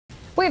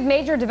We have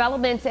major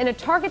developments in a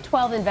Target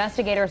 12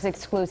 investigators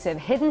exclusive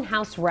hidden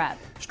house rep.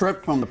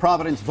 Stripped from the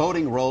Providence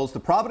voting rolls, the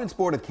Providence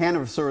Board of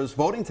Canvassers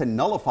voting to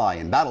nullify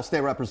embattled State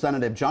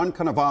Representative John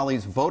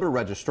Carnevale's voter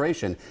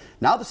registration.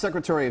 Now the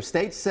Secretary of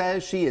State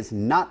says she is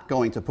not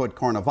going to put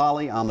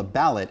Carnevale on the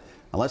ballot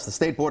unless the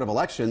State Board of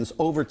Elections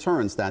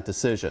overturns that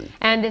decision.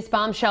 And this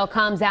bombshell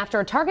comes after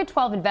a Target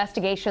 12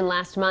 investigation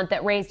last month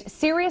that raised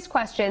serious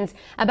questions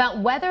about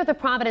whether the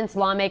Providence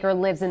lawmaker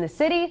lives in the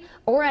city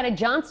or at a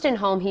Johnston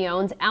home he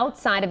owns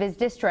outside of his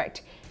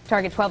district.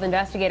 Target 12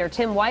 investigator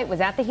Tim White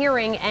was at the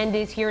hearing and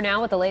is here now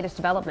with the latest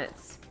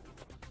developments.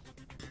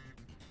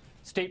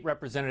 State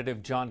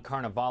Representative John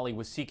Carnevale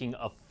was seeking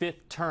a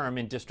fifth term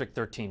in District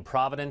 13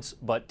 Providence,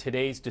 but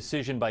today's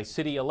decision by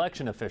city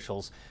election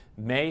officials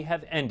may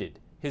have ended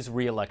his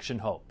re-election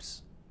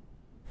hopes.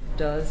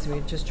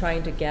 We're just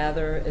trying to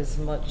gather as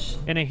much.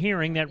 In a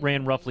hearing that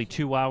ran roughly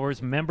 2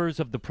 hours, members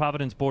of the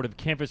Providence Board of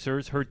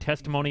Canvassers heard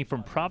testimony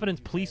from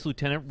Providence Police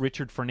Lieutenant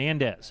Richard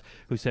Fernandez,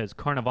 who says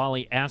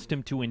Carnevale asked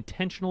him to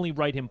intentionally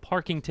write him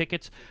parking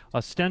tickets,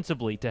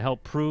 ostensibly to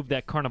help prove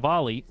that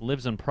Carnevale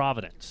lives in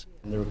Providence.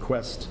 The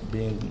request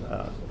being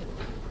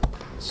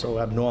so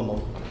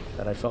abnormal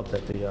that I felt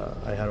that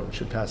I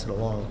should pass it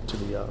along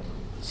to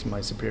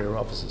my superior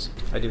officers.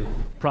 I do.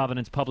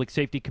 Providence Public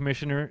Safety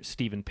Commissioner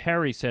Stephen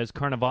Perry says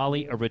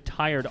Carnevale, a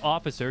retired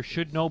officer,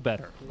 should know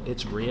better.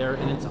 It's rare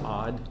and it's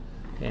odd,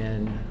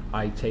 and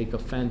I take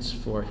offense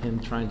for him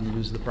trying to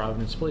use the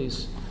Providence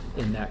Police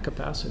in that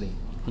capacity.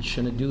 He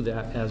shouldn't do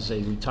that as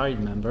a retired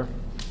member,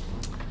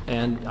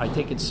 and I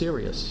take it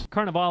serious.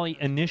 Carnevale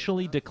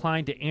initially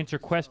declined to answer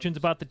questions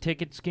about the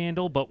ticket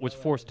scandal, but was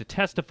forced to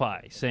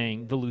testify,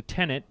 saying the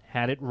lieutenant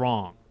had it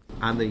wrong.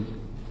 On the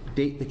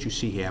date that you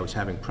see here, I was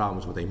having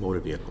problems with a motor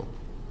vehicle.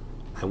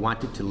 I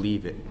wanted to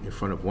leave it in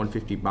front of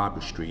 150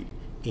 Barber Street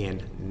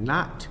and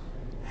not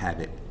have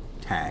it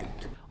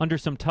tagged. Under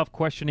some tough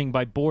questioning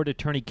by board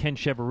attorney Ken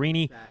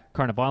Cheverini,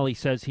 Carnevale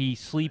says he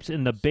sleeps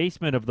in the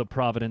basement of the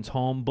Providence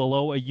home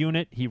below a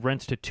unit he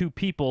rents to two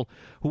people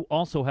who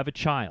also have a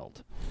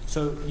child.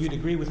 So you'd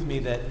agree with me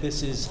that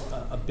this is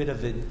a bit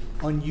of an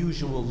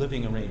unusual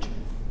living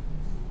arrangement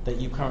that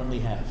you currently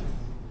have?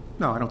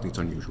 No, I don't think it's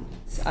unusual.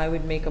 I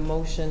would make a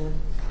motion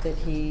that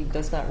he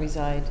does not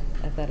reside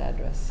at that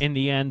address. In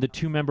the end, the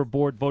two-member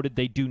board voted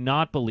they do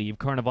not believe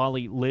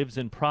Carnevale lives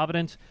in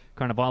Providence.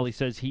 Carnevale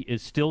says he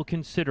is still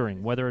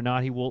considering whether or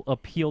not he will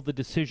appeal the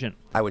decision.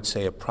 I would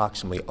say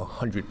approximately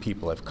 100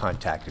 people have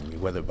contacted me,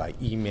 whether by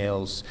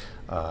emails,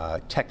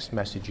 text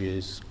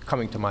messages,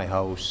 coming to my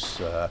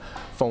house,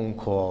 phone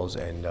calls,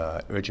 and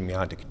urging me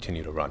on to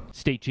continue to run.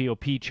 State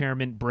GOP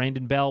Chairman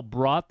Brandon Bell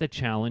brought the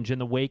challenge in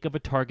the wake of a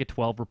Target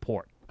 12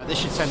 report. This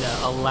should send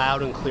a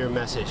loud and clear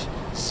message: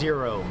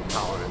 zero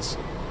tolerance.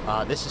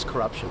 This is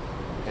corruption,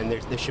 and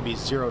there should be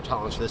zero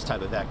tolerance for this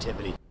type of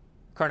activity.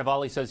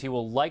 Carnevale says he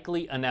will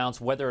likely announce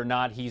whether or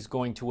not he's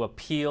going to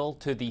appeal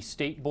to the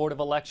State Board of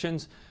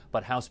Elections,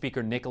 but House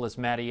Speaker Nicholas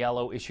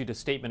Mattiello issued a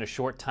statement a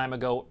short time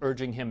ago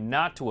urging him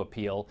not to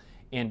appeal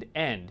and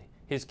end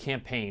his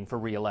campaign for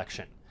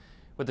re-election.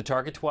 With the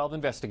Target 12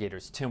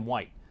 investigators, Tim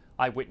White,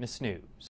 Eyewitness News.